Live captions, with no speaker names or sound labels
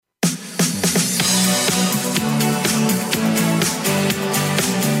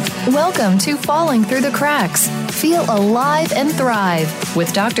Welcome to Falling Through the Cracks. Feel alive and thrive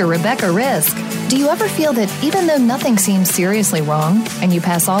with Dr. Rebecca Risk. Do you ever feel that even though nothing seems seriously wrong and you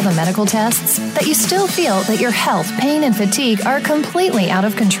pass all the medical tests, that you still feel that your health, pain, and fatigue are completely out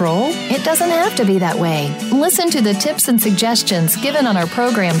of control? It doesn't have to be that way. Listen to the tips and suggestions given on our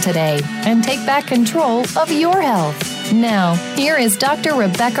program today and take back control of your health. Now, here is Dr.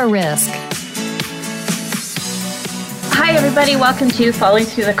 Rebecca Risk. Hi, everybody. Welcome to Falling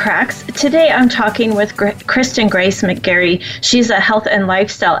Through the Cracks. Today, I'm talking with Kristin Grayce McGary. She's a health and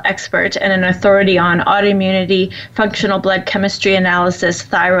lifestyle expert and an authority on autoimmunity, functional blood chemistry analysis,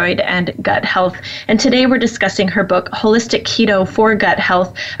 thyroid, and gut health. And today, we're discussing her book, Holistic Keto for Gut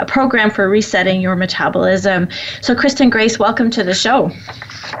Health, a program for resetting your metabolism. So, Kristin Grayce, welcome to the show.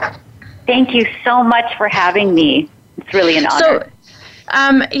 Thank you so much for having me. It's really an honor.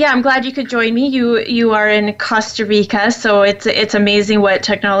 I'm glad you could join me. You are in Costa Rica, so it's amazing what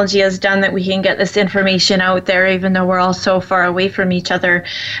technology has done that we can get this information out there, even though we're all so far away from each other,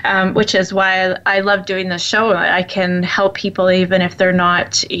 which is why I love doing this show. I can help people even if they're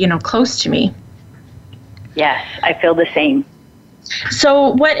not, close to me. Yes, I feel the same.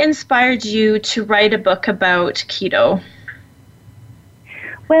 So what inspired you to write a book about keto?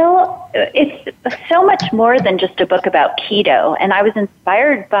 Well, it's so much more than just a book about keto, and I was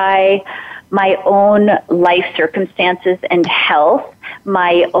inspired by my own life circumstances and health,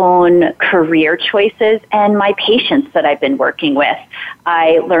 my own career choices, and my patients that I've been working with.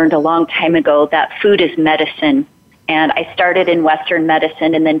 I learned a long time ago that food is medicine, and I started in Western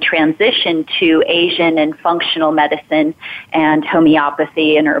medicine and then transitioned to Asian and functional medicine and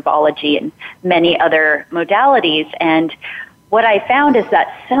homeopathy and herbology and many other modalities. And what I found is that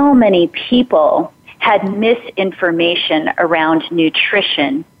so many people had misinformation around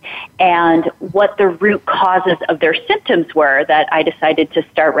nutrition and what the root causes of their symptoms were that I decided to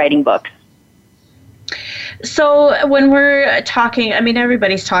start writing books. So when we're talking,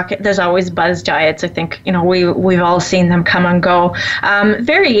 everybody's talking, there's always buzz diets. I think, we've all seen them come and go.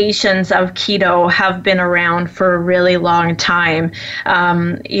 Variations of keto have been around for a really long time.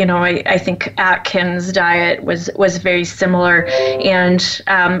 I think Atkins' diet was very similar, and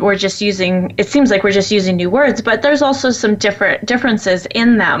it seems like we're just using new words, but there's also some differences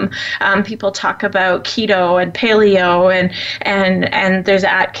in them. People talk about keto and paleo and there's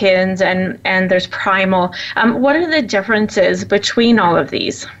Atkins and there's primal. What are the differences between all of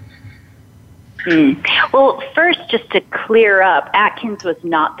these? Well, first, just to clear up, Atkins was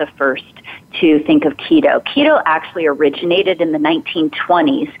not the first to think of keto. Keto actually originated in the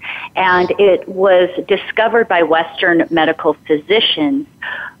 1920s, and it was discovered by Western medical physicians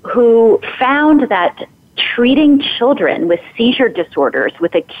who found that treating children with seizure disorders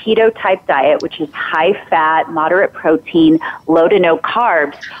with a keto-type diet, which is high fat, moderate protein, low to no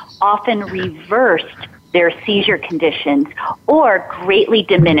carbs, often reversed their seizure conditions or greatly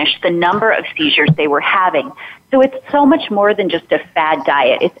diminished the number of seizures they were having. So it's so much more than just a fad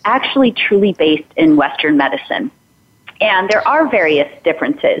diet. It's actually truly based in Western medicine. And there are various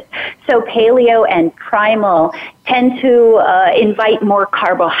differences. So paleo and primal tend to invite more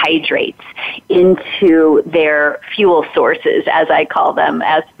carbohydrates into their fuel sources, as I call them,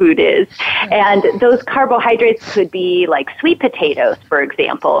 as food is. And those carbohydrates could be like sweet potatoes, for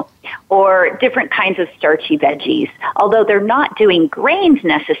example, or different kinds of starchy veggies. Although they're not doing grains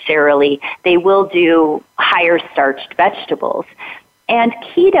necessarily, they will do higher starched vegetables. And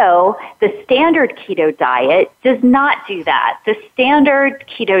keto, the standard keto diet, does not do that. The standard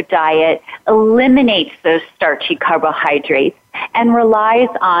keto diet eliminates those starchy carbohydrates and relies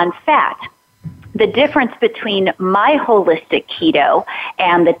on fat. The difference between my holistic keto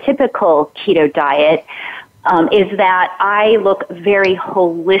and the typical keto diet is that I look very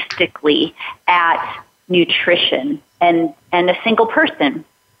holistically at nutrition and a single person.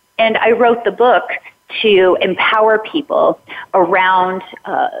 And I wrote the book to empower people around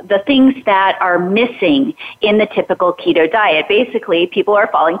the things that are missing in the typical keto diet. Basically, people are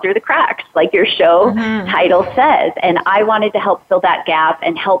falling through the cracks, like your show title says. And I wanted to help fill that gap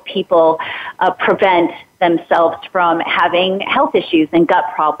and help people prevent themselves from having health issues and gut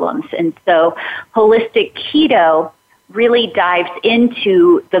problems. And so holistic keto really dives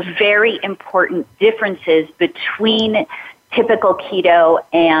into the very important differences between typical keto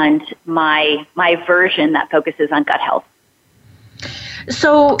and my version that focuses on gut health.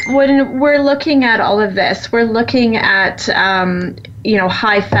 So when we're looking at all of this, we're looking at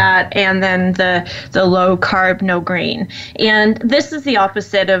high fat and then the low carb, no grain. And this is the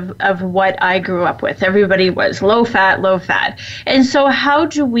opposite of what I grew up with. Everybody was low fat, low fat. And so how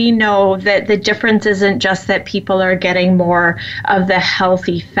do we know that the difference isn't just that people are getting more of the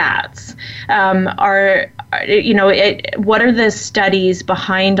healthy fats? What are the studies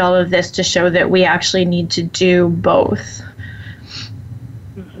behind all of this to show that we actually need to do both?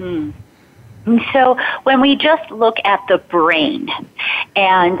 Mm-hmm. So when we just look at the brain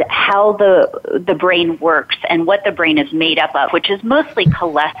and how the brain works and what the brain is made up of, which is mostly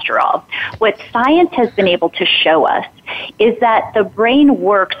cholesterol, what science has been able to show us is that the brain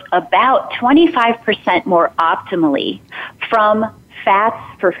works about 25% more optimally from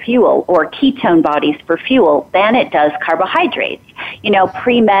fats for fuel or ketone bodies for fuel than it does carbohydrates.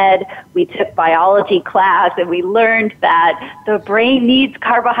 Pre-med, we took biology class and we learned that the brain needs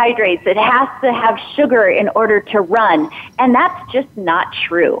carbohydrates. It has to have sugar in order to run. And that's just not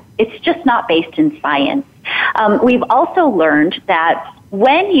true. It's just not based in science. We've also learned that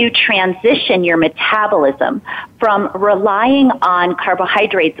when you transition your metabolism from relying on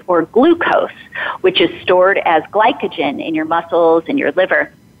carbohydrates or glucose, which is stored as glycogen in your muscles and your liver,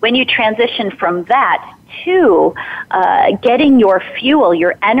 when you transition from that to getting your fuel,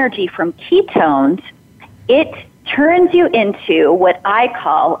 your energy from ketones, it turns you into what I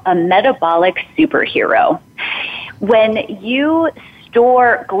call a metabolic superhero. When you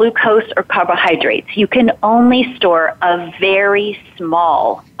store glucose or carbohydrates, you can only store a very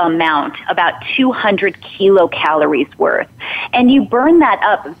small amount, about 200 kilocalories worth. And you burn that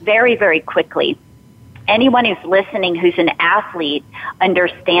up very, very quickly. Anyone who's listening who's an athlete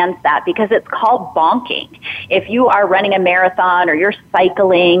understands that because it's called bonking. If you are running a marathon or you're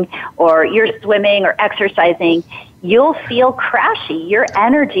cycling or you're swimming or exercising, you'll feel crashy. Your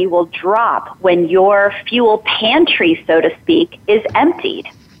energy will drop when your fuel pantry, so to speak, is emptied.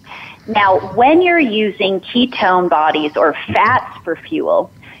 Now, when you're using ketone bodies or fats for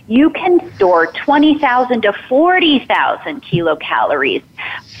fuel, you can store 20,000 to 40,000 kilocalories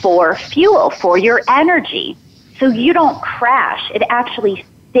for fuel, for your energy. So you don't crash. It actually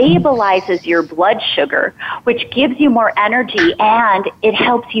stabilizes your blood sugar, which gives you more energy, and it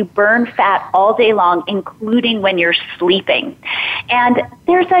helps you burn fat all day long, including when you're sleeping. And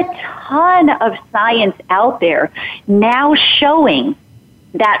there's a ton of science out there now showing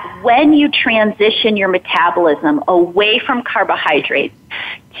that when you transition your metabolism away from carbohydrates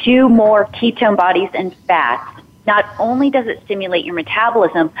to more ketone bodies and fats, not only does it stimulate your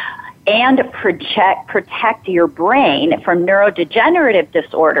metabolism and protect your brain from neurodegenerative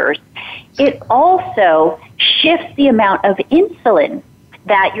disorders, it also shifts the amount of insulin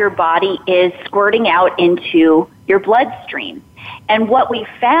that your body is squirting out into your bloodstream. And what we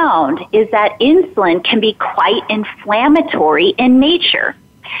found is that insulin can be quite inflammatory in nature.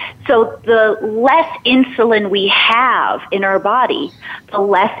 So the less insulin we have in our body, the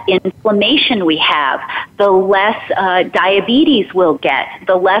less inflammation we have, the less diabetes we'll get,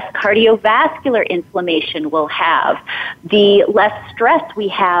 the less cardiovascular inflammation we'll have, the less stress we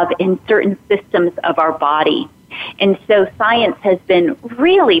have in certain systems of our body. And so science has been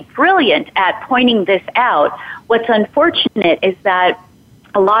really brilliant at pointing this out. What's unfortunate is that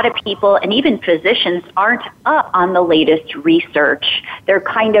a lot of people and even physicians aren't up on the latest research. They're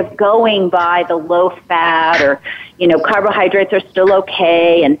kind of going by the low fat or, carbohydrates are still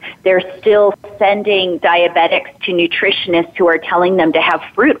okay, and they're still sending diabetics to nutritionists who are telling them to have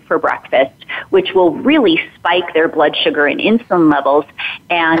fruit for breakfast, which will really spike their blood sugar and insulin levels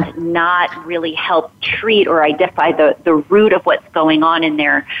and not really help treat or identify the root of what's going on in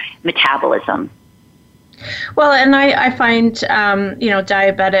their metabolism. Well, and I find,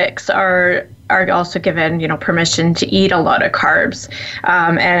 diabetics are also given, permission to eat a lot of carbs.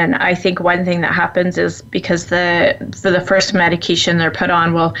 And I think one thing that happens is because for the first medication they're put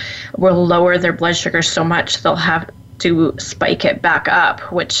on will lower their blood sugar so much they'll have to spike it back up,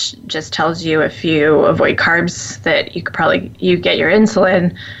 which just tells you if you avoid carbs that you get your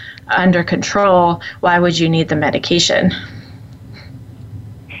insulin under control. Why would you need the medication?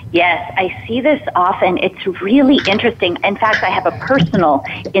 Yes, I see this often. It's really interesting. In fact, I have a personal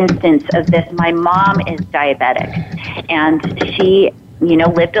instance of this. My mom is diabetic, and she,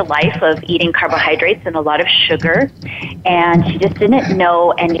 lived a life of eating carbohydrates and a lot of sugar, and she just didn't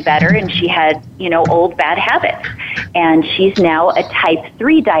know any better, and she had, old bad habits. And she's now a type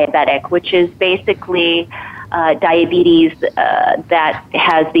 3 diabetic, which is basically diabetes that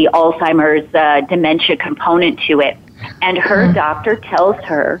has the Alzheimer's dementia component to it. And her doctor tells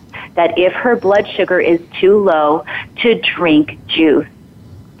her that if her blood sugar is too low, to drink juice,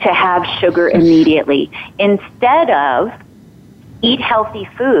 to have sugar immediately, instead of eat healthy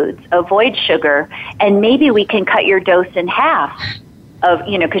foods, avoid sugar, and maybe we can cut your dose in half of,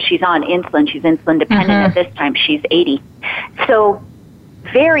 because she's on insulin. She's insulin dependent at this time. She's 80. So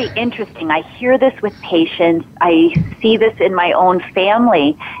very interesting. I hear this with patients. I see this in my own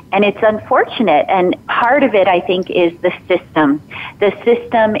family, and it's unfortunate. And part of it, I think, is the system. The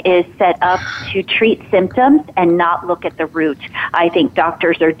system is set up to treat symptoms and not look at the root. I think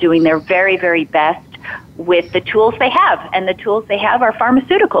doctors are doing their very, very best with the tools they have, and the tools they have are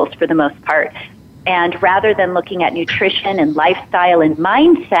pharmaceuticals for the most part. And rather than looking at nutrition and lifestyle and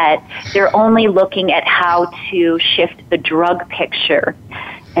mindset, they're only looking at how to shift the drug picture.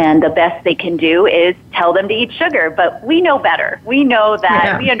 And the best they can do is tell them to eat sugar. But we know better. We know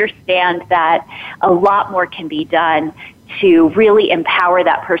that, we understand that a lot more can be done to really empower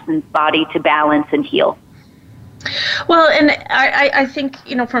that person's body to balance and heal. Well, and I think,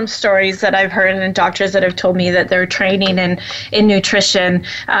 from stories that I've heard and doctors that have told me that their training in nutrition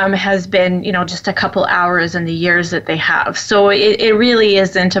has been, just a couple hours in the years that they have. So it really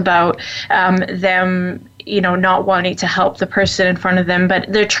isn't about them, not wanting to help the person in front of them, but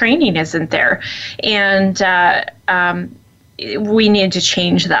their training isn't there. And we need to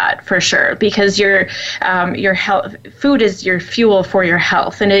change that for sure, because your health, food is your fuel for your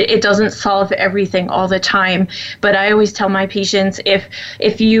health, and it doesn't solve everything all the time. But I always tell my patients,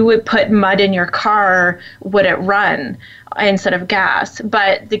 if you would put mud in your car, would it run instead of gas?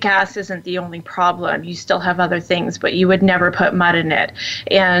 But the gas isn't the only problem. You still have other things, but you would never put mud in it.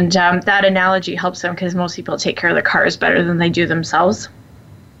 And that analogy helps them, because most people take care of their cars better than they do themselves.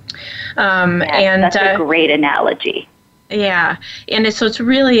 That's a great analogy. Yeah, and so it's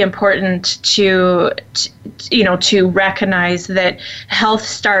really important to recognize that health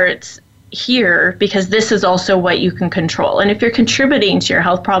starts here, because this is also what you can control. And if you're contributing to your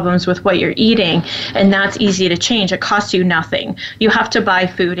health problems with what you're eating, and that's easy to change, it costs you nothing. You have to buy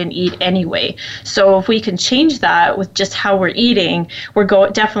food and eat anyway. So if we can change that with just how we're eating, we're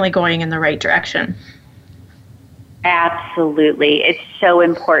definitely going in the right direction. Absolutely. It's so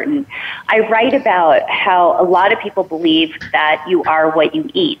important. I write about how a lot of people believe that you are what you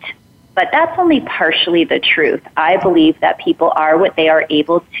eat, but that's only partially the truth. I believe that people are what they are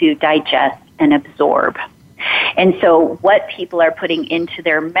able to digest and absorb. And so what people are putting into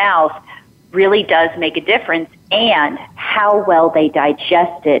their mouth really does make a difference, and how well they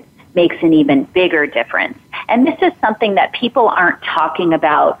digest it makes an even bigger difference. And this is something that people aren't talking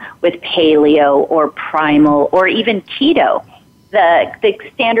about with paleo or primal or even keto. The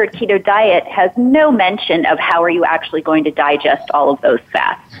standard keto diet has no mention of how are you actually going to digest all of those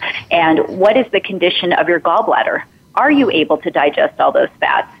fats, and what is the condition of your gallbladder. Are you able to digest all those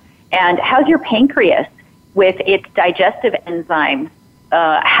fats? And how's your pancreas with its digestive enzymes?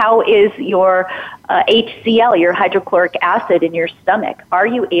 How is your HCl, your hydrochloric acid in your stomach? Are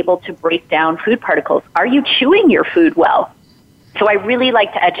you able to break down food particles? Are you chewing your food well? So I really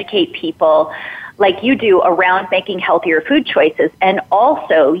like to educate people like you do around making healthier food choices, and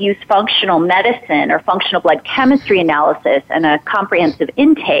also use functional medicine or functional blood chemistry analysis and a comprehensive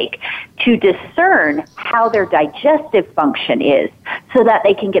intake to discern how their digestive function is, so that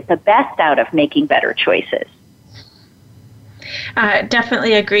they can get the best out of making better choices.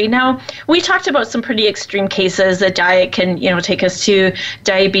 Definitely agree. Now, we talked about some pretty extreme cases that diet can, take us to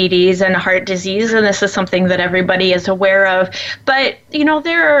diabetes and heart disease, and this is something that everybody is aware of. But,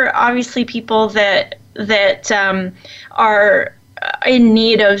 there are obviously people that are in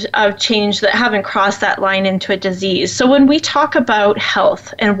need of change, that haven't crossed that line into a disease. So when we talk about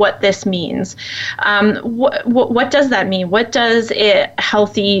health and what this means, what does that mean? What does a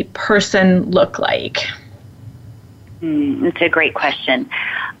healthy person look like? It's a great question.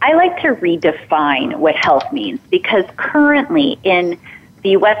 I like to redefine what health means, because currently in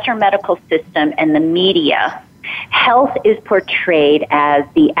the Western medical system and the media, health is portrayed as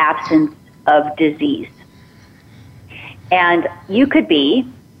the absence of disease. And you could be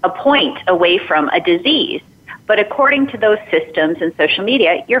a point away from a disease, but according to those systems and social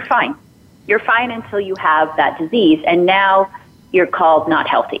media, you're fine. You're fine until you have that disease, and now you're called not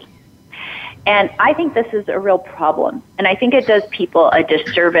healthy. And I think this is a real problem. And I think it does people a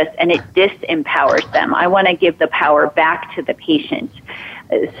disservice, and it disempowers them. I want to give the power back to the patient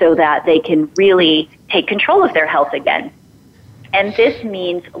so that they can really take control of their health again. And this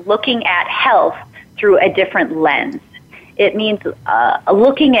means looking at health through a different lens. It means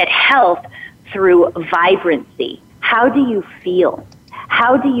looking at health through vibrancy. How do you feel?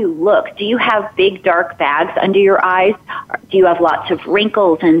 How do you look? Do you have big dark bags under your eyes? Do you have lots of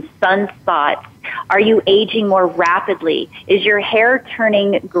wrinkles and sunspots? Are you aging more rapidly? Is your hair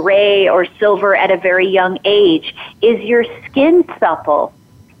turning gray or silver at a very young age? Is your skin supple?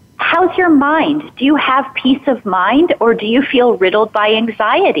 How's your mind? Do you have peace of mind, or do you feel riddled by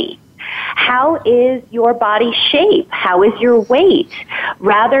anxiety? How is your body shape? How is your weight?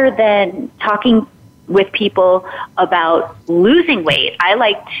 Rather than talking with people about losing weight, I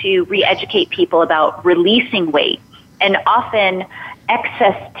like to re-educate people about releasing weight. And often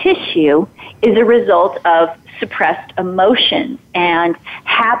excess tissue is a result of suppressed emotions and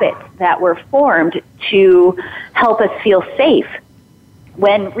habits that were formed to help us feel safe,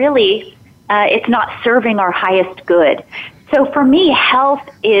 when really it's not serving our highest good. So for me, health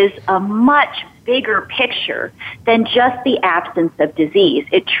is a much bigger picture than just the absence of disease.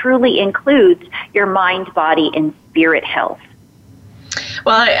 It truly includes your mind, body, and spirit health.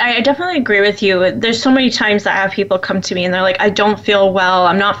 Well, I definitely agree with you. There's so many times that I have people come to me and they're like, I don't feel well.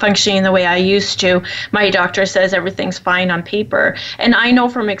 I'm not functioning the way I used to. My doctor says everything's fine on paper. And I know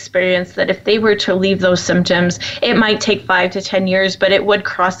from experience that if they were to leave those symptoms, it might take 5 to 10 years, but it would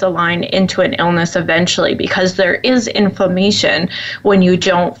cross the line into an illness eventually, because there is inflammation when you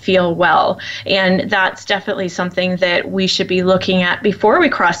don't feel well. And that's definitely something that we should be looking at before we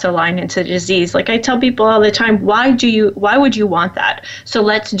cross the line into disease. Like I tell people all the time, why would you want that? So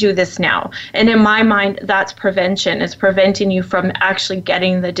let's do this now. And in my mind, that's prevention. It's preventing you from actually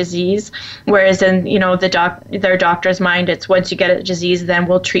getting the disease. Whereas in, their doctor's mind, it's once you get a disease, then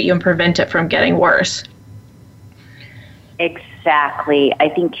we'll treat you and prevent it from getting worse. Exactly. I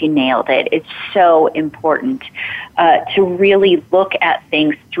think you nailed it. It's so important to really look at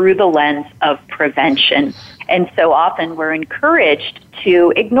things through the lens of prevention. And so often we're encouraged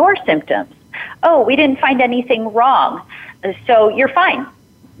to ignore symptoms. Oh, we didn't find anything wrong, so you're fine.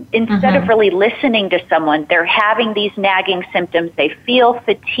 Instead of really listening to someone, they're having these nagging symptoms. They feel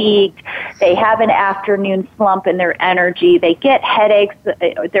fatigued. They have an afternoon slump in their energy. They get headaches.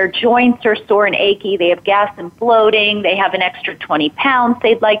 Their joints are sore and achy. They have gas and bloating. They have an extra 20 pounds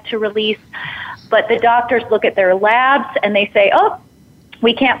they'd like to release. But the doctors look at their labs and they say, oh,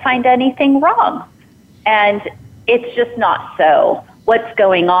 we can't find anything wrong. And it's just not so. What's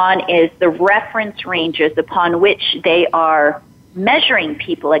going on is the reference ranges upon which they are measuring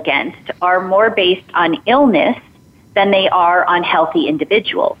people against are more based on illness than they are on healthy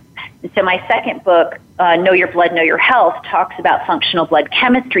individuals. And so my second book, Know Your Blood, Know Your Health, talks about functional blood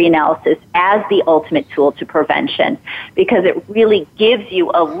chemistry analysis as the ultimate tool to prevention, because it really gives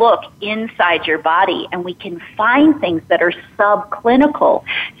you a look inside your body, and we can find things that are subclinical.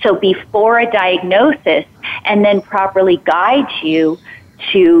 So before a diagnosis, and then properly guide you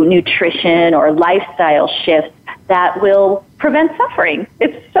to nutrition or lifestyle shifts that will prevent suffering.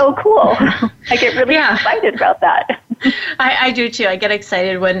 It's so cool. I get really excited about that. I do too. I get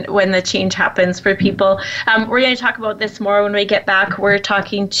excited when the change happens for people. We're going to talk about this more when we get back. We're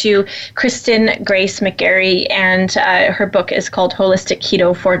talking to Kristin Grayce McGary, and her book is called Holistic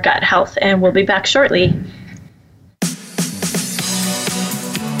Keto for Gut Health, and we'll be back shortly.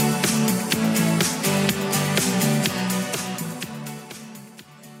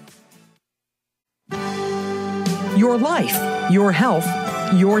 Your life, your health,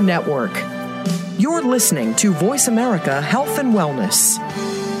 your network. You're listening to Voice America Health and Wellness.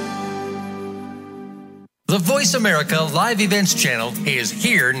 The Voice America Live Events channel is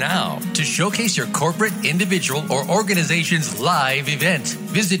here now to showcase your corporate, individual, or organization's live event.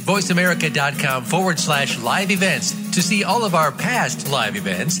 Visit voiceamerica.com/live events to see all of our past live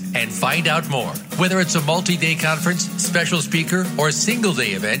events and find out more. Whether it's a multi-day conference, special speaker, or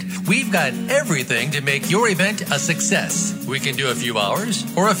single-day event, we've got everything to make your event a success. We can do a few hours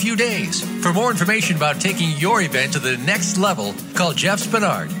or a few days. For more information about taking your event to the next level, call Jeff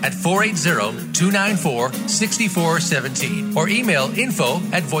Spinard at 480-294-6417 or email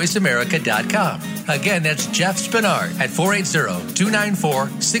info@voiceamerica.com. Again, that's Jeff Spinard at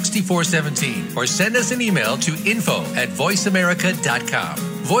 480-294-6417 or send us an email to info@voiceamerica.com.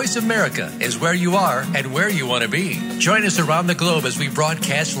 Voice America is where you are and where you want to be. Join us around the globe as we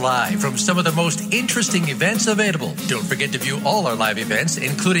broadcast live from some of the most interesting events available. Don't forget to view all our live events,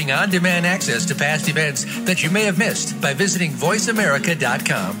 including on-demand access to past events that you may have missed by visiting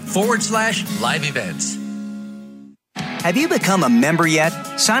voiceamerica.com/live events. Have you become a member yet?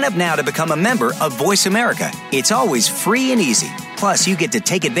 Sign up now to become a member of Voice America. It's always free and easy. Plus, you get to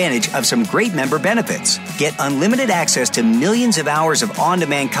take advantage of some great member benefits. Get unlimited access to millions of hours of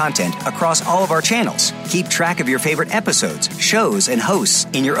on-demand content across all of our channels. Keep track of your favorite episodes, shows, and hosts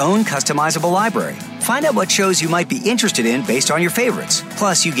in your own customizable library. Find out what shows you might be interested in based on your favorites.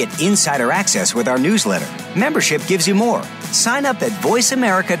 Plus, you get insider access with our newsletter. Membership gives you more. Sign up at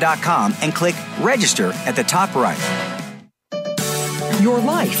voiceamerica.com and click register at the top right. Your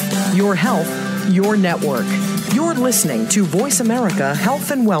life, your health, your network. You're listening to Voice America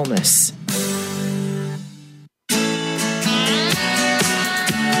Health and Wellness.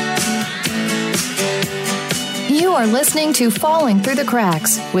 You are listening to Falling Through the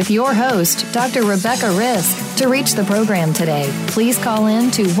Cracks with your host, Dr. Rebecca Risk. To reach the program today, please call in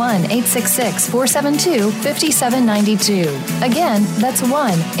to 1-866-472-5792. Again, that's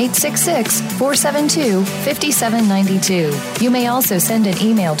 1-866-472-5792. You may also send an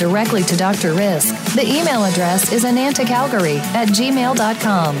email directly to Dr. Risk. The email address is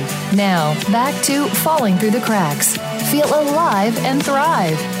anantacalgary@gmail.com. Now, back to Falling Through the Cracks. Feel alive and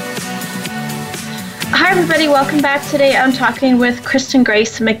thrive. Hi, everybody. Welcome back. Today I'm talking with Kristin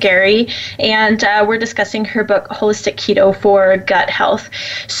Grayce McGary, and we're discussing her book, Holistic Keto for Gut Health.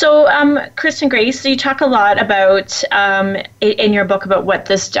 So, Kristin Grayce, you talk a lot about, in your book, about what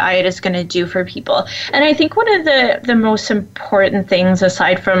this diet is going to do for people. And I think one of the most important things,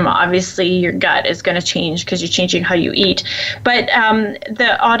 aside from obviously your gut is going to change because you're changing how you eat, but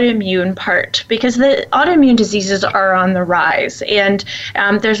the autoimmune part, because the autoimmune diseases are on the rise. And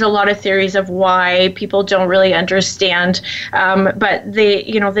there's a lot of theories of why people don't really understand, but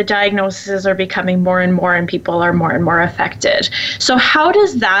the diagnoses are becoming more and more, and people are more and more affected. So how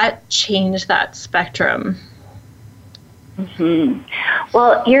does that change that spectrum? Mm-hmm.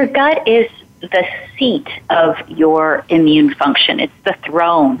 Well, your gut is the seat of your immune function. It's the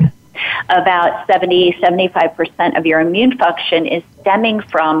throne. About 70-75% of your immune function is stemming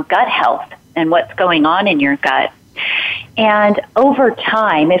from gut health and what's going on in your gut. And over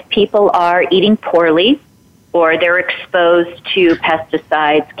time, if people are eating poorly or they're exposed to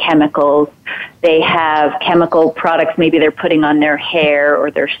pesticides, chemicals, they have chemical products maybe they're putting on their hair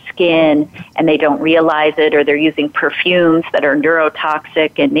or their skin and they don't realize it, or they're using perfumes that are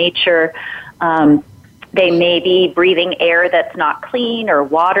neurotoxic in nature. They may be breathing air that's not clean or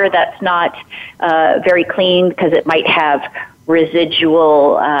water that's not very clean because it might have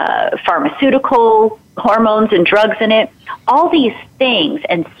residual pharmaceutical hormones and drugs in it. All these things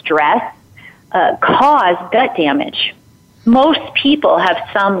and stress cause gut damage. Most people have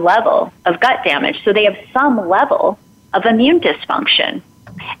some level of gut damage, so they have some level of immune dysfunction.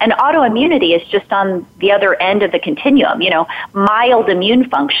 And autoimmunity is just on the other end of the continuum. Mild immune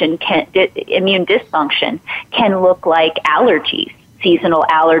dysfunction can look like allergies, seasonal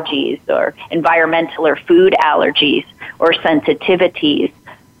allergies, or environmental or food allergies, or sensitivities.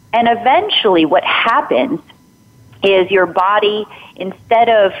 And eventually what happens is your body, instead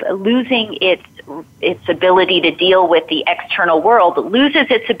of losing its ability to deal with the external world, loses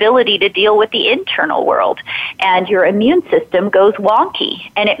its ability to deal with the internal world. And your immune system goes wonky,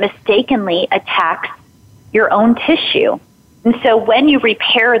 and it mistakenly attacks your own tissue. And so when you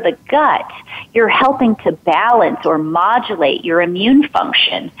repair the gut, you're helping to balance or modulate your immune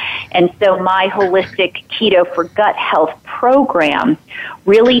function. And so my Holistic Keto for Gut Health program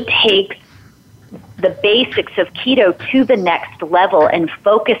really takes the basics of keto to the next level and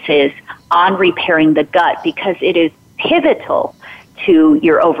focuses on repairing the gut because it is pivotal to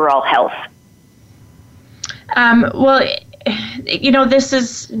your overall health. This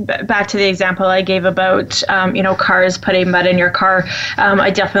is back to the example I gave about, cars putting mud in your car.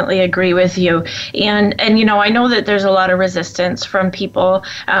 I definitely agree with you. And I know that there's a lot of resistance from people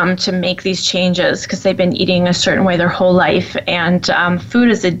to make these changes because they've been eating a certain way their whole life, and food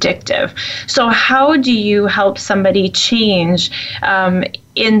is addictive. So how do you help somebody change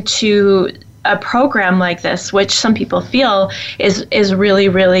into a program like this, which some people feel is really,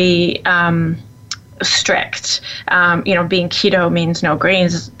 really strict? Being keto means no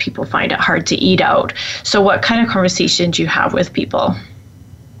grains. People find it hard to eat out. So what kind of conversation do you have with people?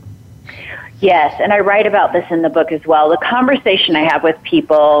 Yes, and I write about this in the book as well. The conversation I have with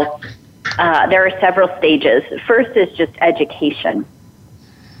people, there are several stages. First is just education.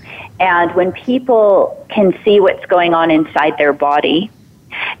 And when people can see what's going on inside their body,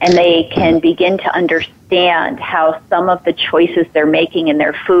 and they can begin to understand how some of the choices they're making in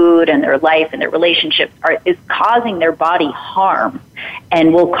their food and their life and their relationships is causing their body harm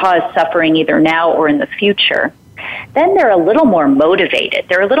and will cause suffering either now or in the future, then they're a little more motivated.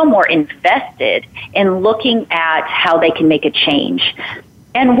 They're a little more invested in looking at how they can make a change.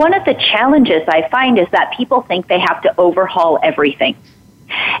 And one of the challenges I find is that people think they have to overhaul everything.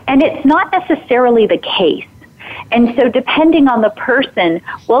 And it's not necessarily the case. And so depending on the person,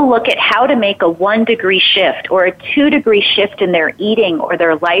 we'll look at how to make a 1 degree shift or a 2 degree shift in their eating or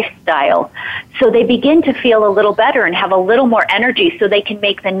their lifestyle so they begin to feel a little better and have a little more energy so they can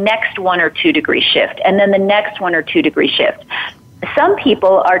make the next 1 or 2 degree shift and then the next 1 or 2 degree shift. Some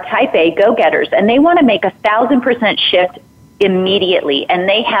people are type A go-getters and they want to make 1,000% shift immediately, and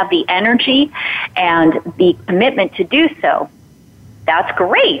they have the energy and the commitment to do so. That's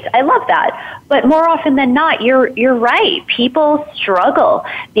great. I love that. But more often than not, you're right. People struggle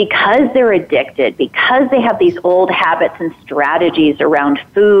because they're addicted, because they have these old habits and strategies around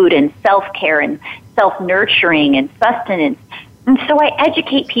food and self-care and self-nurturing and sustenance. And so I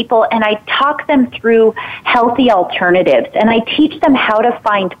educate people and I talk them through healthy alternatives, and I teach them how to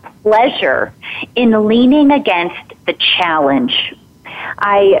find pleasure in leaning against the challenge.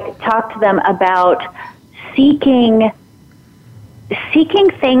 I talk to them about seeking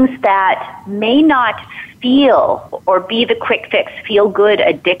things that may not feel or be the quick fix, feel good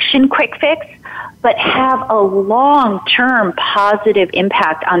addiction quick fix, but have a long-term positive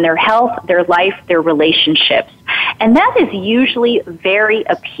impact on their health, their life, their relationships. And that is usually very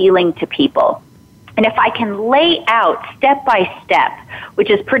appealing to people. And if I can lay out step by step, which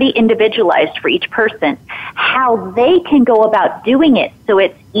is pretty individualized for each person, how they can go about doing it so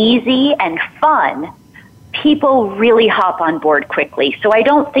it's easy and fun, people really hop on board quickly. So I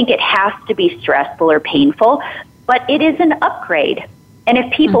don't think it has to be stressful or painful, but it is an upgrade. And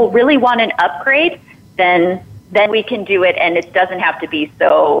if people really want an upgrade, then we can do it, and it doesn't have to be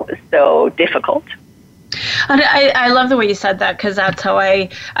so difficult. I love the way you said that, because that's how I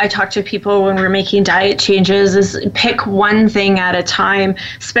talk to people when we're making diet changes, is pick one thing at a time,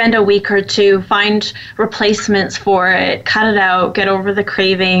 spend a week or two, find replacements for it, cut it out, get over the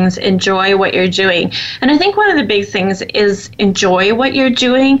cravings, enjoy what you're doing. And I think one of the big things is enjoy what you're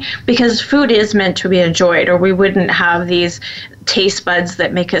doing, because food is meant to be enjoyed, or we wouldn't have these taste buds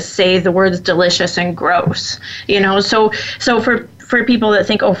that make us say the words delicious and gross, so for people that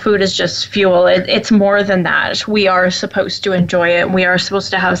think, oh, food is just fuel, it's more than that. We are supposed to enjoy it. We are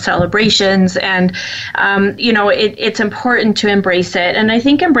supposed to have celebrations, and it's important to embrace it. And I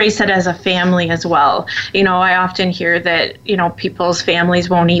think embrace it as a family as well. I often hear that people's families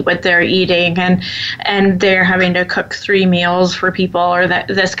won't eat what they're eating, and they're having to cook 3 meals for people, or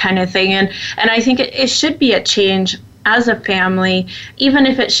this kind of thing. And I think it should be a change as a family, even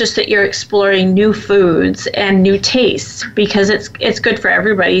if it's just that you're exploring new foods and new tastes, because it's good for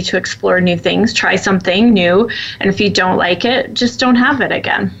everybody to explore new things, try something new, and if you don't like it, just don't have it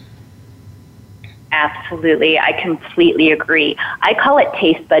again. Absolutely. I completely agree. I call it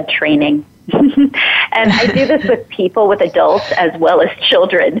taste bud training. And I do this with people, with adults as well as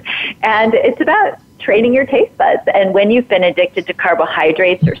children. And it's about training your taste buds. And when you've been addicted to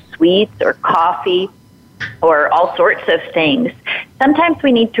carbohydrates or sweets or coffee, or all sorts of things, sometimes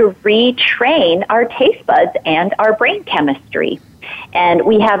we need to retrain our taste buds and our brain chemistry. And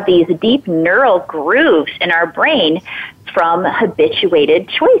we have these deep neural grooves in our brain from habituated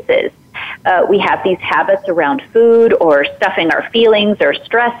choices. We have these habits around food, or stuffing our feelings, or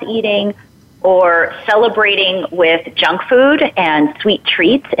stress eating, or celebrating with junk food and sweet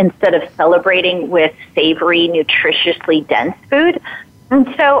treats instead of celebrating with savory, nutritiously dense food. And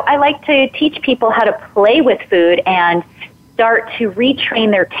so I like to teach people how to play with food and start to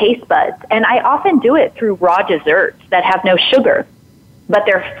retrain their taste buds. And I often do it through raw desserts that have no sugar, but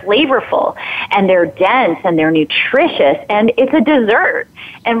they're flavorful and they're dense and they're nutritious, and it's a dessert.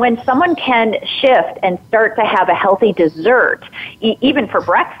 And when someone can shift and start to have a healthy dessert, even for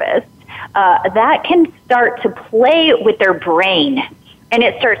breakfast, that can start to play with their brain. And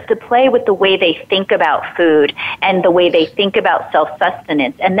it starts to play with the way they think about food and the way they think about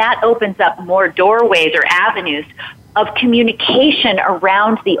self-sustenance. And that opens up more doorways or avenues of communication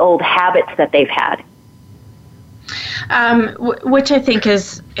around the old habits that they've had. Which I think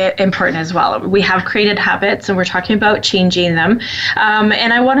is important as well. We have created habits, and we're talking about changing them.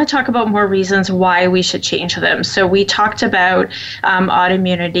 And I want to talk about more reasons why we should change them. So we talked about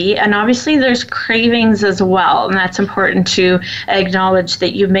autoimmunity, and obviously there's cravings as well. And that's important to acknowledge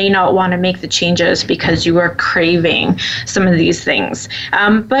that you may not want to make the changes because you are craving some of these things.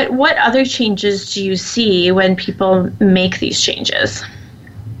 But what other changes do you see when people make these changes?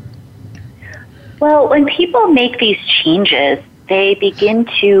 Well, when people make these changes, they begin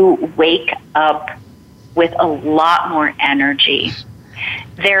to wake up with a lot more energy.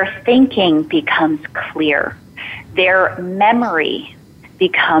 Their thinking becomes clear. Their memory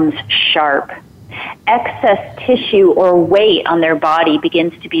becomes sharp. Excess tissue or weight on their body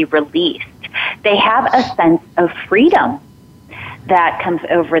begins to be released. They have a sense of freedom that comes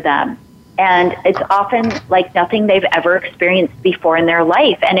over them. And it's often like nothing they've ever experienced before in their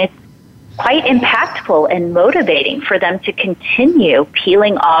life. And it's quite impactful and motivating for them to continue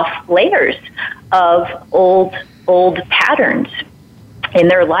peeling off layers of old patterns in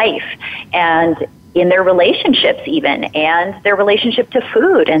their life and in their relationships even, and their relationship to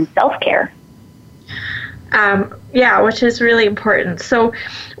food and self-care. Which is really important. So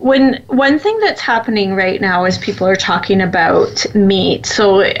one thing that's happening right now is people are talking about meat.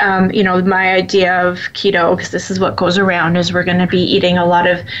 So, my idea of keto, because this is what goes around, is we're going to be eating a lot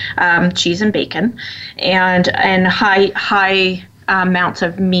of cheese and bacon and high amounts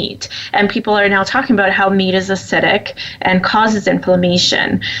of meat. And people are now talking about how meat is acidic and causes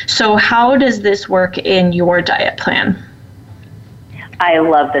inflammation. So how does this work in your diet plan? I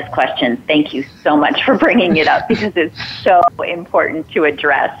love this question. Thank you so much for bringing it up because it's so important to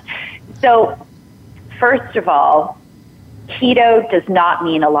address. So, first of all, keto does not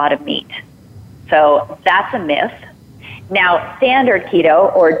mean a lot of meat. So that's a myth. Now, standard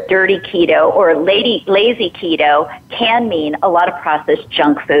keto or dirty keto or lazy keto can mean a lot of processed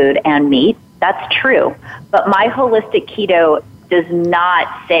junk food and meat. That's true. But my holistic keto does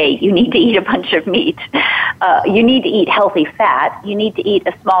not say you need to eat a bunch of meat. You need to eat healthy fat. You need to eat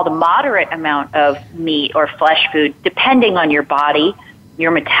a small to moderate amount of meat or flesh food, depending on your body,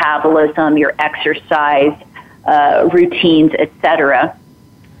 your metabolism, your exercise routines, etc.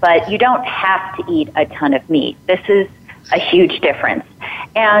 But you don't have to eat a ton of meat. This is a huge difference.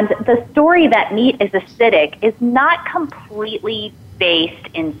 And the story that meat is acidic is not completely based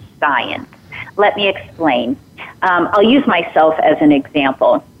in science. Let me explain. I'll use myself as an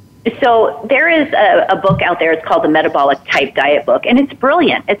example. So there is a book out there, it's called the Metabolic Type Diet Book, and it's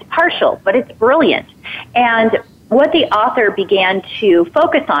brilliant. It's partial, but it's brilliant. And what the author began to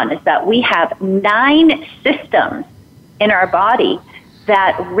focus on is that we have 9 systems in our body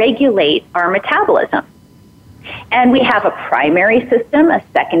that regulate our metabolism. And we have a primary system, a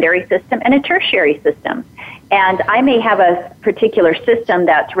secondary system, and a tertiary system. And I may have a particular system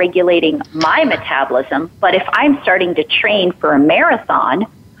that's regulating my metabolism, but if I'm starting to train for a marathon,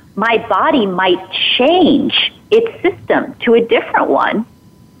 my body might change its system to a different one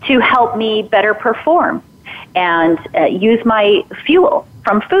to help me better perform and use my fuel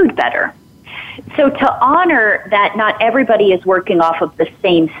from food better. So to honor that not everybody is working off of the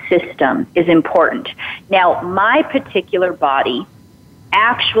same system is important. Now, my particular body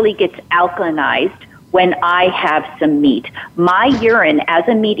actually gets alkalinized when I have some meat. My urine as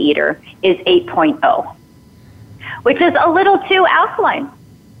a meat eater is 8.0, which is a little too alkaline.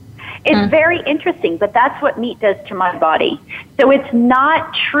 It's very interesting, but that's what meat does to my body. So it's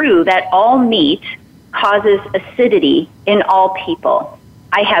not true that all meat causes acidity in all people.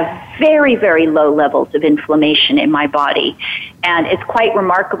 I have very, very low levels of inflammation in my body. And it's quite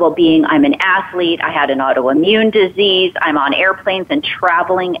remarkable being I'm an athlete, I had an autoimmune disease, I'm on airplanes and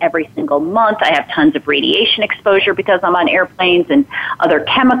traveling every single month. I have tons of radiation exposure because I'm on airplanes and other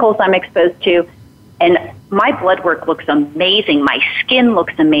chemicals I'm exposed to. And my blood work looks amazing. My skin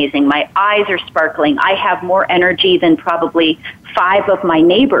looks amazing. My eyes are sparkling. I have more energy than probably 5 of my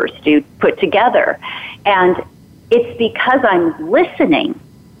neighbors do put together. And it's because I'm listening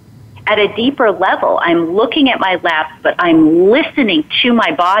at a deeper level. I'm looking at my labs, but I'm listening to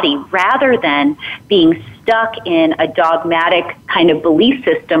my body rather than being stuck in a dogmatic kind of belief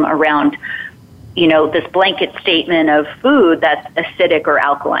system around, this blanket statement of food that's acidic or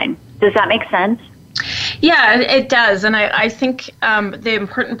alkaline. Does that make sense? Yeah, it does. And I think the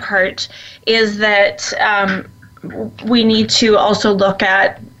important part is that we need to also look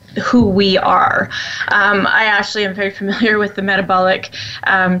at who we are. I actually am very familiar with the metabolic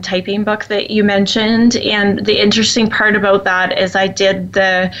typing book that you mentioned, and the interesting part about that is I did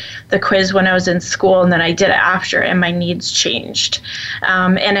the quiz when I was in school, and then I did it after, and my needs changed.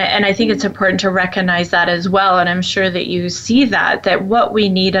 And I think it's important to recognize that as well, and I'm sure that you see that what we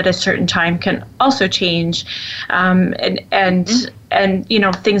need at a certain time can also change, and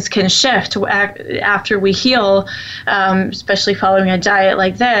things can shift after we heal, especially following a diet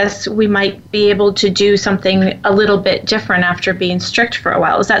like this. We might be able to do something a little bit different after being strict for a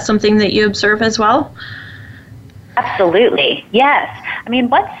while. Is that something that you observe as well? Absolutely, yes. I mean,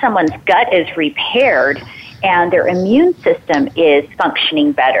 once someone's gut is repaired and their immune system is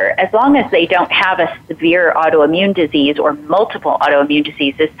functioning better, as long as they don't have a severe autoimmune disease or multiple autoimmune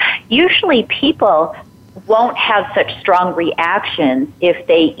diseases, usually people won't have such strong reactions if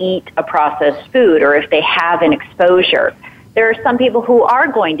they eat a processed food or if they have an exposure. There are some people who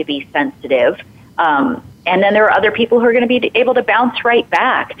are going to be sensitive, and then there are other people who are going to be able to bounce right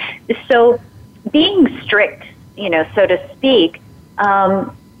back. So being strict, so to speak,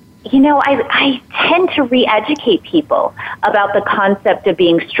 I tend to re-educate people about the concept of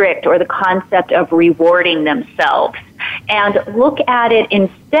being strict or the concept of rewarding themselves, and look at it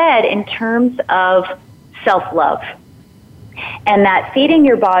instead in terms of self-love. And that feeding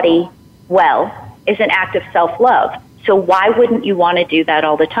your body well is an act of self-love. So why wouldn't you want to do that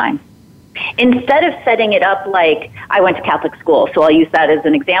all the time? Instead of setting it up like, I went to Catholic school, so I'll use that as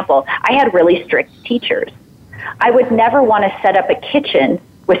an example. I had really strict teachers. I would never want to set up a kitchen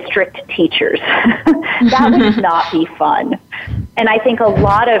with strict teachers. That would not be fun. And I think a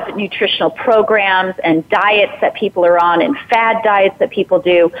lot of nutritional programs and diets that people are on and fad diets that people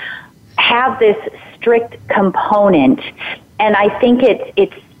do have this strict component. And I think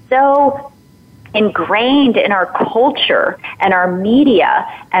it's so ingrained in our culture and our media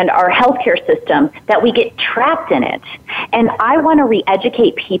and our healthcare system that we get trapped in it. And I want to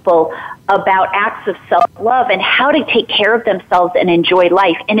re-educate people about acts of self-love and how to take care of themselves and enjoy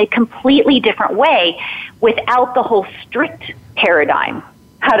life in a completely different way without the whole strict paradigm.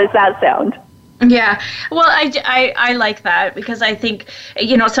 How does that sound? Yeah, well, I like that, because I think,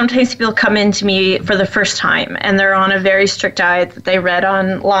 sometimes people come into me for the first time and they're on a very strict diet that they read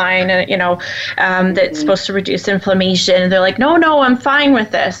online, and, that's supposed to reduce inflammation. And they're like, no, I'm fine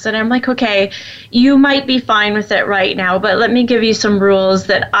with this. And I'm like, okay, you might be fine with it right now, but let me give you some rules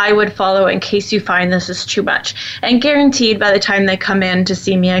that I would follow in case you find this is too much. And guaranteed by the time they come in to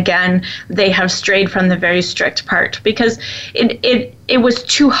see me again, they have strayed from the very strict part, because it was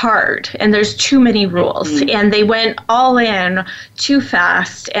too hard and there's too many rules, and they went all in too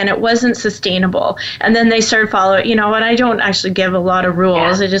fast and it wasn't sustainable. And then they started following, and I don't actually give a lot of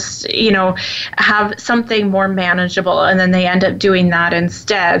rules. I just, have something more manageable. And then they end up doing that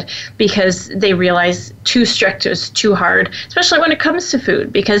instead, because they realize too strict is too hard, especially when it comes to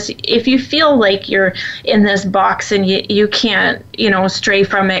food. Because if you feel like you're in this box and you can't, stray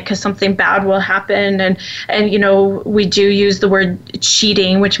from it because something bad will happen. And we do use the word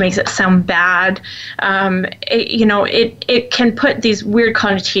cheating, which makes it sound bad. It can put these weird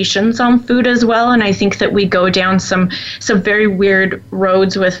connotations on food as well. And I think that we go down some very weird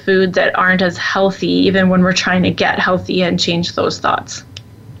roads with food that aren't as healthy, even when we're trying to get healthy and change those thoughts.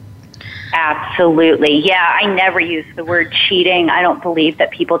 Absolutely. Yeah, I never use the word cheating. I don't believe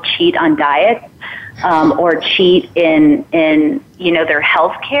that people cheat on diets or cheat in their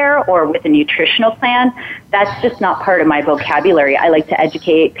health care or with a nutritional plan. That's just not part of my vocabulary. I like to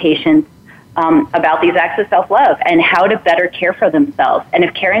educate patients about these acts of self-love and how to better care for themselves. And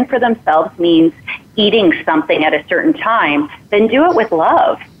if caring for themselves means eating something at a certain time, then do it with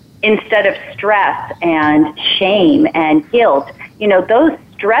love instead of stress and shame and guilt. Those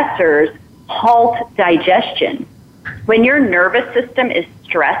stressors halt digestion. When your nervous system is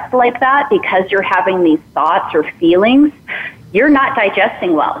stressed like that because you're having these thoughts or feelings, you're not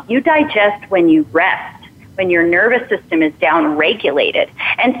digesting well. You digest when you rest, when your nervous system is down-regulated.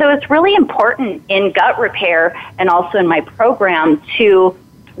 And so it's really important in gut repair and also in my program to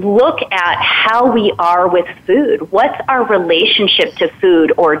look at how we are with food. What's our relationship to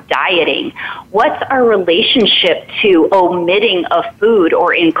food or dieting? What's our relationship to omitting a food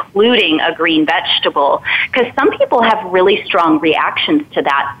or including a green vegetable? Because some people have really strong reactions to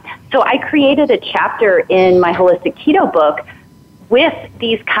that. So I created a chapter in my Holistic Keto book with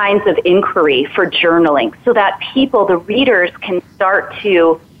these kinds of inquiry for journaling so that people, the readers, can start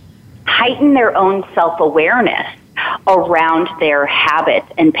to heighten their own self-awareness around their habits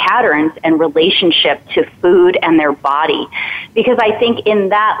and patterns and relationship to food and their body. Because I think in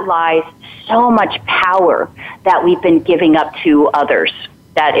that lies so much power that we've been giving up to others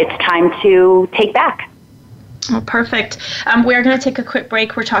that it's time to take back. Oh, perfect. We're going to take a quick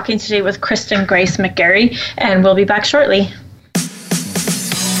break. We're talking today with Kristin Grayce McGary, and we'll be back shortly.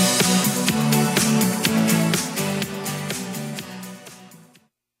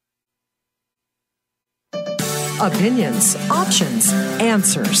 Opinions, options,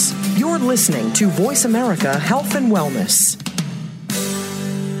 answers. You're listening to Voice America Health and Wellness.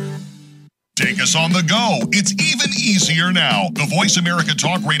 Take us on the go. It's even easier now. The Voice America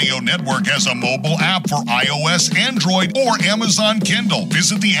Talk Radio Network has a mobile app for iOS, Android, or Amazon Kindle.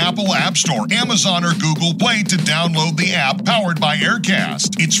 Visit the Apple App Store, Amazon, or Google Play to download the app powered by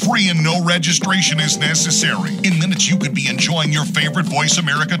Aircast. It's free and no registration is necessary. In minutes, you could be enjoying your favorite Voice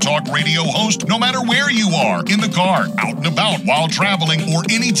America Talk Radio host no matter where you are, in the car, out and about, while traveling, or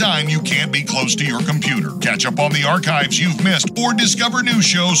anytime you can't be close to your computer. Catch up on the archives you've missed or discover new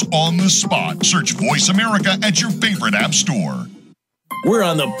shows on the spot. Search Voice America at your favorite app store. We're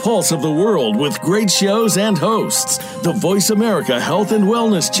on the pulse of the world with great shows and hosts. The Voice America Health and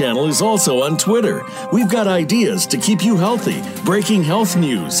Wellness channel is also on Twitter. We've got ideas to keep you healthy, breaking health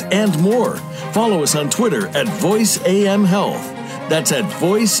news, and more. Follow us on Twitter at VoiceAM Health. That's at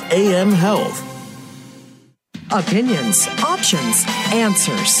VoiceAM Health. Opinions, options,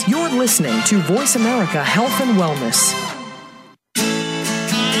 answers. You're listening to Voice America Health and Wellness.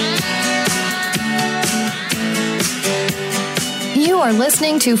 You are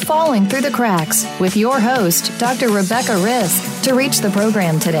listening to Falling Through the Cracks with your host, Dr. Rebecca Risk. To reach the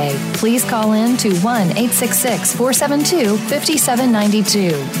program today, please call in to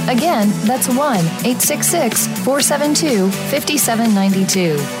 1-866-472-5792. Again, that's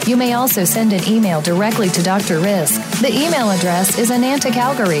 1-866-472-5792. You may also send an email directly to Dr. Risk. The email address is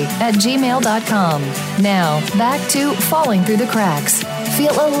anantacalgary@gmail.com. Now, back to Falling Through the Cracks.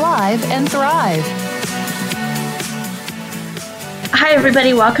 Feel alive and thrive. Hi,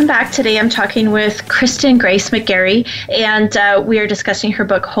 everybody. Welcome back. Today I'm talking with Kristin Grayce McGary, and we are discussing her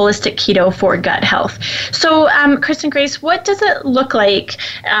book, Holistic Keto for Gut Health. So, Kristin Grayce, what does it look like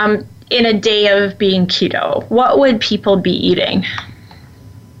in a day of being keto? What would people be eating?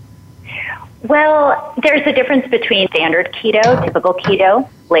 Well, there's a difference between standard keto, typical keto,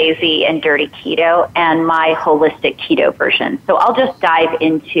 lazy and dirty keto, and my holistic keto version. So I'll just dive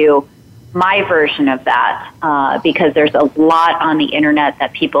into my version of that because there's a lot on the internet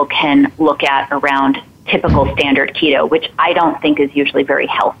that people can look at around typical standard keto, which I don't think is usually very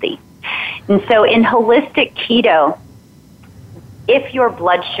healthy. And so in holistic keto, if your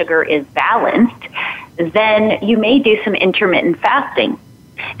blood sugar is balanced, then you may do some intermittent fasting.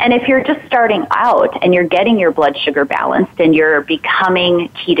 And if you're just starting out and you're getting your blood sugar balanced and you're becoming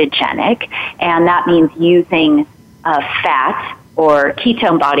ketogenic, and that means using fat or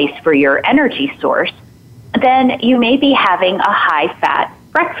ketone bodies for your energy source, then you may be having a high-fat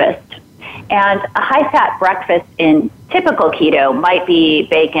breakfast. And a high-fat breakfast in typical keto might be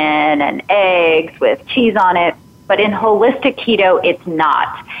bacon and eggs with cheese on it, but in holistic keto, it's not.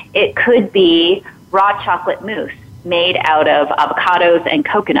 It could be raw chocolate mousse made out of avocados and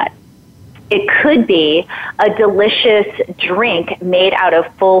coconut. It could be a delicious drink made out of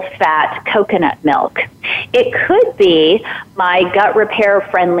full-fat coconut milk. It could be my gut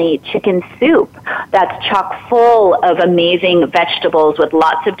repair-friendly chicken soup that's chock full of amazing vegetables with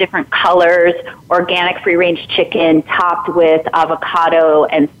lots of different colors, organic free-range chicken topped with avocado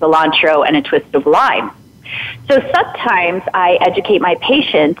and cilantro and a twist of lime. So sometimes I educate my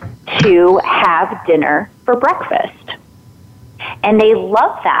patients to have dinner for breakfast. And they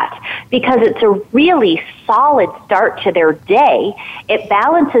love that because it's a really solid start to their day. It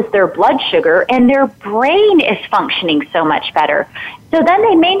balances their blood sugar and their brain is functioning so much better. So then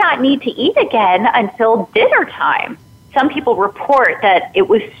they may not need to eat again until dinner time. Some people report that it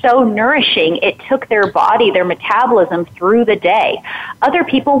was so nourishing, it took their body, their metabolism through the day. Other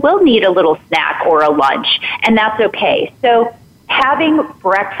people will need a little snack or a lunch, and that's okay. So having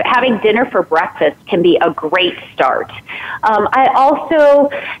dinner for breakfast can be a great start. I also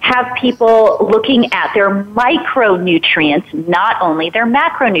have people looking at their micronutrients, not only their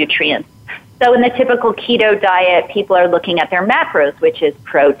macronutrients. So in the typical keto diet, people are looking at their macros, which is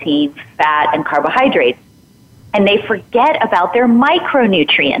protein, fat, and carbohydrates. And they forget about their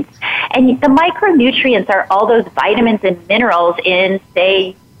micronutrients. And the micronutrients are all those vitamins and minerals in,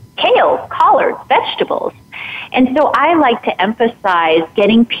 say, kale, collards, vegetables. And so I like to emphasize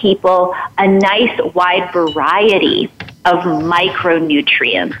getting people a nice wide variety of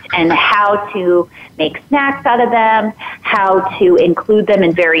micronutrients and how to make snacks out of them, how to include them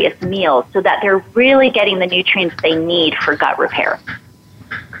in various meals so that they're really getting the nutrients they need for gut repair.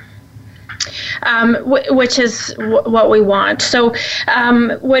 Which is what we want. So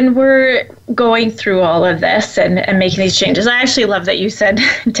when we're going through all of this and making these changes, I actually love that you said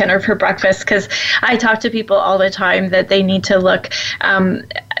dinner for breakfast, because I talk to people all the time that they need to look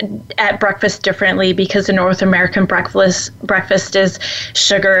at breakfast differently, because the North American breakfast is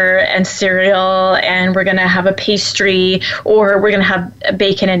sugar and cereal, and we're going to have a pastry, or we're going to have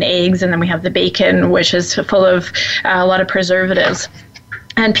bacon and eggs, and then we have the bacon, which is full of a lot of preservatives.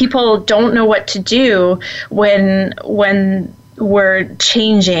 And people don't know what to do when we're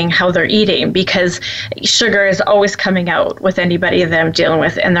changing how they're eating, because sugar is always coming out with anybody that I'm dealing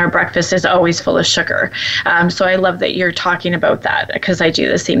with, and their breakfast is always full of sugar. So I love that you're talking about that, because I do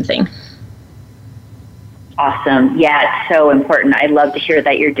the same thing. Awesome. Yeah, it's so important. I love to hear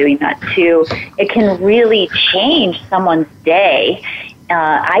that you're doing that too. It can really change someone's day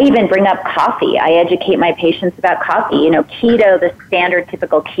I even bring up coffee. I educate my patients about coffee. You know, keto, the standard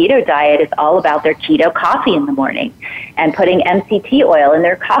typical keto diet is all about their keto coffee in the morning and putting MCT oil in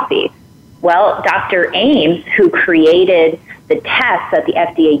their coffee. Well, Dr. Ames, who created the test that the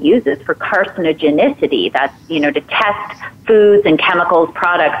FDA uses for carcinogenicity, that's, you know, to test foods and chemicals,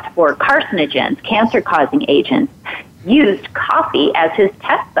 products for carcinogens, cancer-causing agents, used coffee as his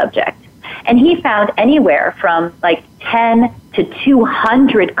test subject. And he found anywhere from like 10 to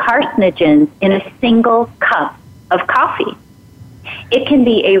 200 carcinogens in a single cup of coffee. It can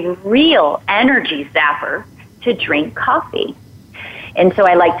be a real energy zapper to drink coffee. And so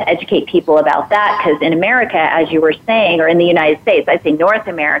I like to educate people about that because in America, as you were saying, or in the United States, I'd say North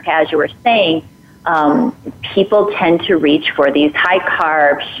America, as you were saying, people tend to reach for these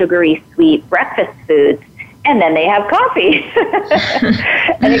high-carb, sugary, sweet breakfast foods, and then they have coffee.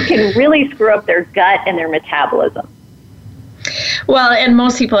 And it can really screw up their gut and their metabolism. Well, and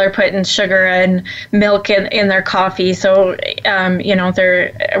most people are putting sugar and milk in their coffee, so, you know,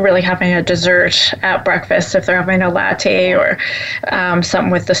 they're really having a dessert at breakfast if they're having a latte or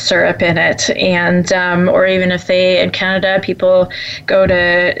something with the syrup in it. And or even if in Canada, people go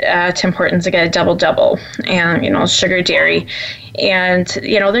to Tim Hortons to get a double-double and, you know, sugar dairy. And,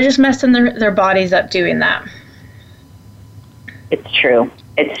 you know, they're just messing their bodies up doing that. It's true.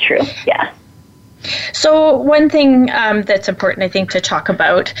 It's true, yeah. So one thing that's important, I think, to talk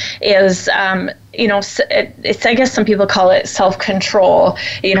about is, you know, it's, I guess some people call it self-control.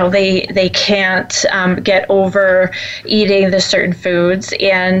 You know, they can't get over eating the certain foods.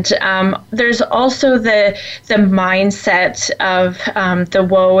 And there's also the mindset of the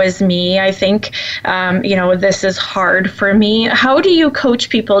woe is me, I think. You know, this is hard for me. How do you coach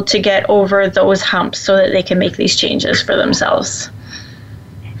people to get over those humps so that they can make these changes for themselves?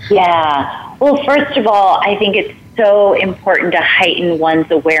 Yeah. Well, first of all, I think it's so important to heighten one's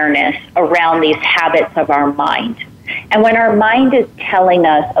awareness around these habits of our mind. And when our mind is telling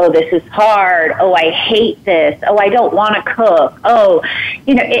us, oh, this is hard, oh, I hate this, oh, I don't want to cook, oh,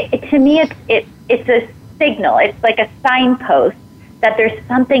 you know, to me it's a signal. It's like a signpost that there's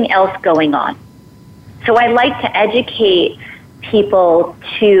something else going on. So I like to educate people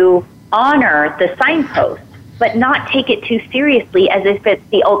to honor the signpost, but not take it too seriously as if it's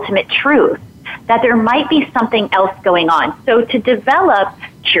the ultimate truth, that there might be something else going on. So to develop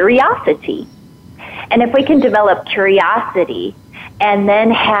curiosity, and if we can develop curiosity and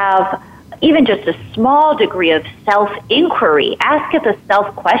then have even just a small degree of self-inquiry, ask it the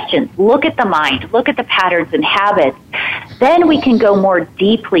self-questions, look at the mind, look at the patterns and habits, then we can go more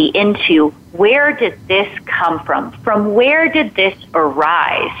deeply into where did this come from? From where did this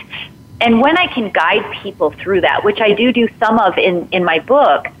arise? And when I can guide people through that, which I do some of in my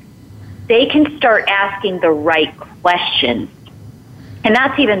book, they can start asking the right questions. And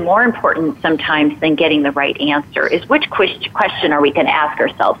that's even more important sometimes than getting the right answer, is which question are we going to ask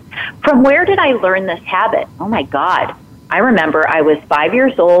ourselves? From where did I learn this habit? Oh, my God. I remember I was 5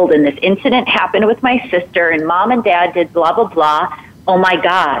 years old, and this incident happened with my sister, and Mom and Dad did blah, blah, blah. Oh, my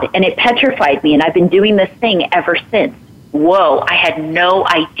God. And it petrified me, and I've been doing this thing ever since. Whoa, I had no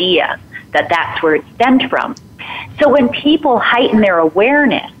idea that that's where it stemmed from. So when people heighten their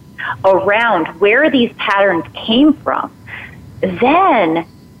awareness around where these patterns came from, then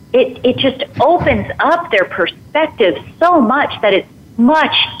it just opens up their perspective so much that it's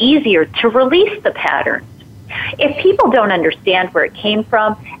much easier to release the patterns. If people don't understand where it came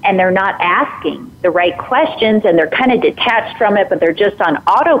from and they're not asking the right questions and they're kind of detached from it, but they're just on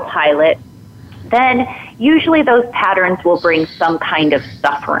autopilot, then usually those patterns will bring some kind of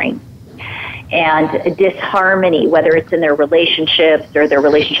suffering and disharmony, whether it's in their relationships or their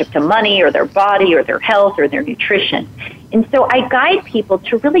relationship to money or their body or their health or their nutrition. And so I guide people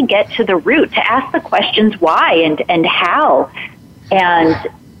to really get to the root, to ask the questions why and how.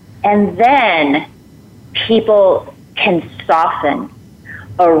 And then people can soften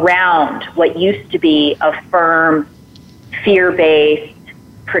around what used to be a firm, fear-based,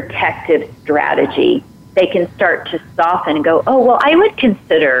 protective strategy. They can start to soften and go, oh, well, I would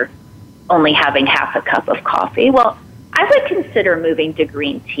consider only having half a cup of coffee. Well, I would consider moving to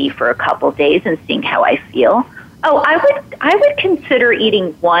green tea for a couple days and seeing how I feel. Oh, I would consider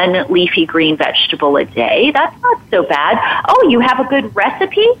eating one leafy green vegetable a day. That's not so bad. Oh, you have a good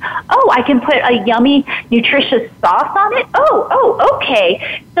recipe? Oh, I can put a yummy, nutritious sauce on it? Oh,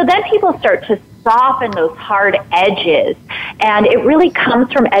 okay. So then people start to soften those hard edges. And it really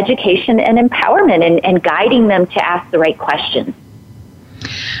comes from education and empowerment and guiding them to ask the right questions.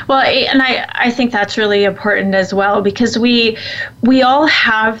 Well, and I think that's really important as well, because we all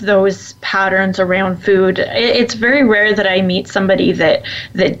have those patterns around food. It's very rare that I meet somebody that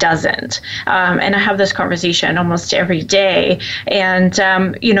doesn't. And I have this conversation almost every day. And,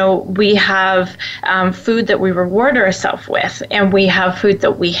 we have food that we reward ourselves with, and we have food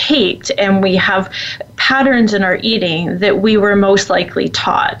that we hate, and we have patterns in our eating that we were most likely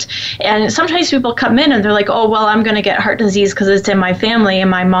taught. And sometimes people come in and they're like, oh, well, I'm going to get heart disease because it's in my family and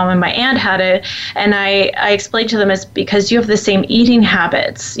my mom and my aunt had it. And I explain to them it's because you have the same eating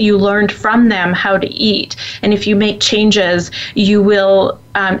habits. You learned from them how to eat. And if you make changes, you will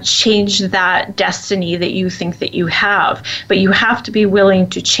change that destiny that you think that you have. But you have to be willing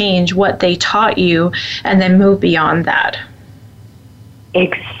to change what they taught you and then move beyond that.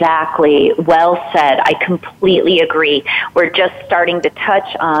 Exactly. Well said. I completely agree. We're just starting to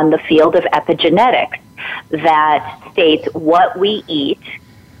touch on the field of epigenetics that states what we eat,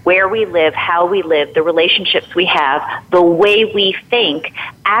 where we live, how we live, the relationships we have, the way we think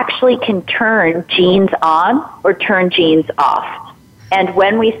actually can turn genes on or turn genes off. And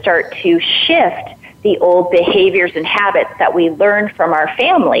when we start to shift the old behaviors and habits that we learned from our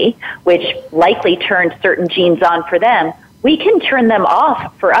family, which likely turned certain genes on for them, we can turn them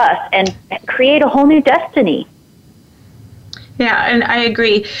off for us and create a whole new destiny. Yeah, and I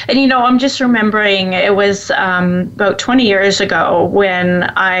agree. And, I'm just remembering it was about 20 years ago when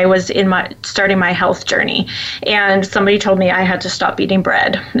I was starting my health journey, and somebody told me I had to stop eating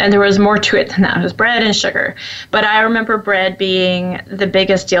bread. And there was more to it than that. It was bread and sugar. But I remember bread being the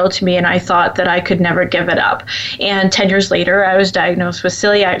biggest deal to me, and I thought that I could never give it up. And 10 years later, I was diagnosed with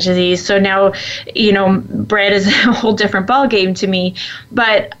celiac disease. So now, bread is a whole different ballgame to me.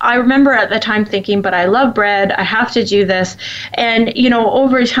 But I remember at the time thinking, but I love bread. I have to do this. And,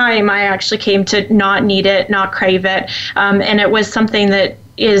 over time, I actually came to not need it, not crave it. And it was something that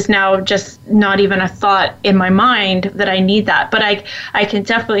is now just not even a thought in my mind that I need that. But I can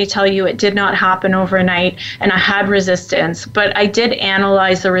definitely tell you it did not happen overnight, and I had resistance. But I did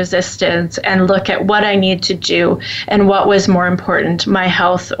analyze the resistance and look at what I need to do and what was more important, my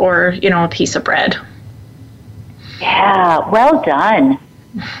health or, a piece of bread. Yeah, well done.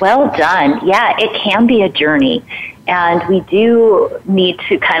 Well done. Yeah, it can be a journey. And we do need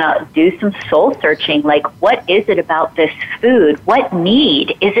to kind of do some soul searching, like what is it about this food? What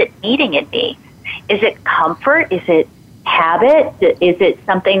need is it meeting in me? Is it comfort? Is it habit? Is it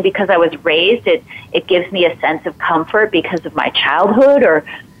something because I was raised, it gives me a sense of comfort because of my childhood?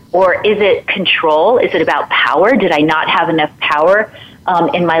 Or is it control? Is it about power? Did I not have enough power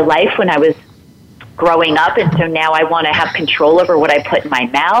in my life when I was growing up, and so now I want to have control over what I put in my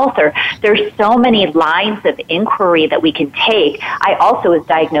mouth? Or there's so many lines of inquiry that we can take. I also was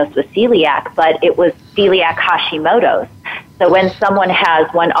diagnosed with celiac, but it was celiac Hashimoto's. So when someone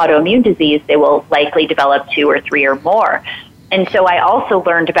has one autoimmune disease, they will likely develop 2 or 3 or more. And so I also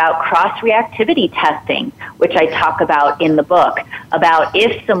learned about cross-reactivity testing, which I talk about in the book, about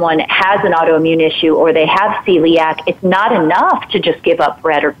if someone has an autoimmune issue or they have celiac, it's not enough to just give up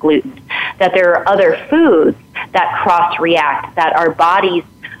bread or gluten, that there are other foods that cross-react, that our bodies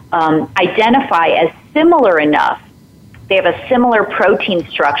identify as similar enough. They have a similar protein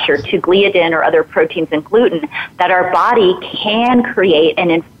structure to gliadin or other proteins in gluten, that our body can create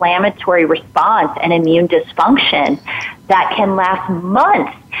an inflammatory response and immune dysfunction that can last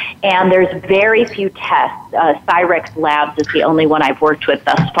months. And there's very few tests. Cyrex Labs is the only one I've worked with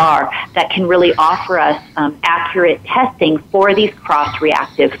thus far that can really offer us accurate testing for these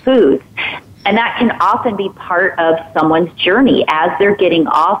cross-reactive foods. And that can often be part of someone's journey as they're getting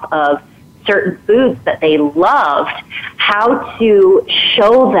off of certain foods that they loved, how to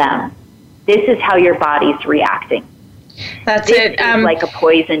show them this is how your body's reacting. That's this it. Is like a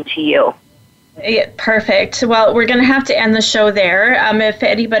poison to you. Yeah, perfect. Well, we're going to have to end the show there. If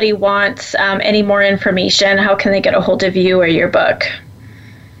anybody wants any more information, how can they get a hold of you or your book?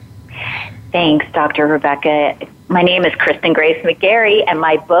 Thanks, Dr. Rebecca. My name is Kristin Grayce McGary, and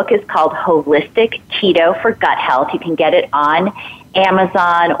my book is called Holistic Keto for Gut Health. You can get it on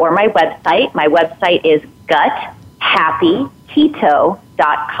Amazon or my website. My website is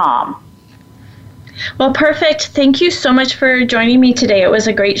guthappyketo.com. Well, perfect. Thank you so much for joining me today. It was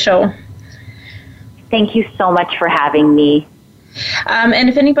a great show. Thank you so much for having me. And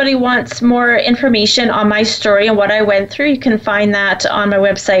if anybody wants more information on my story and what I went through, you can find that on my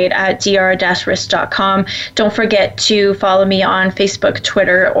website at dr-risk.com. Don't forget to follow me on Facebook,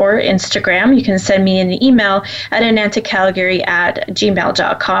 Twitter, or Instagram. You can send me an email at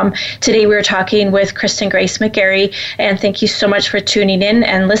anantacalgary@gmail.com. Today we were talking with Kristin Grayce McGary, and thank you so much for tuning in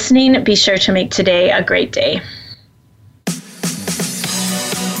and listening. Be sure to make today a great day.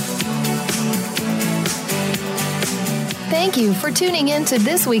 Thank you for tuning in to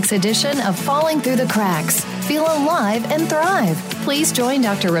this week's edition of Falling Through the Cracks. Feel alive and thrive. Please join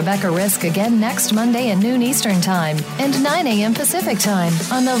Dr. Rebecca Risk again next Monday at noon Eastern Time and 9 a.m. Pacific Time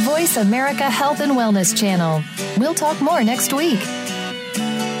on the Voice America Health and Wellness channel. We'll talk more next week.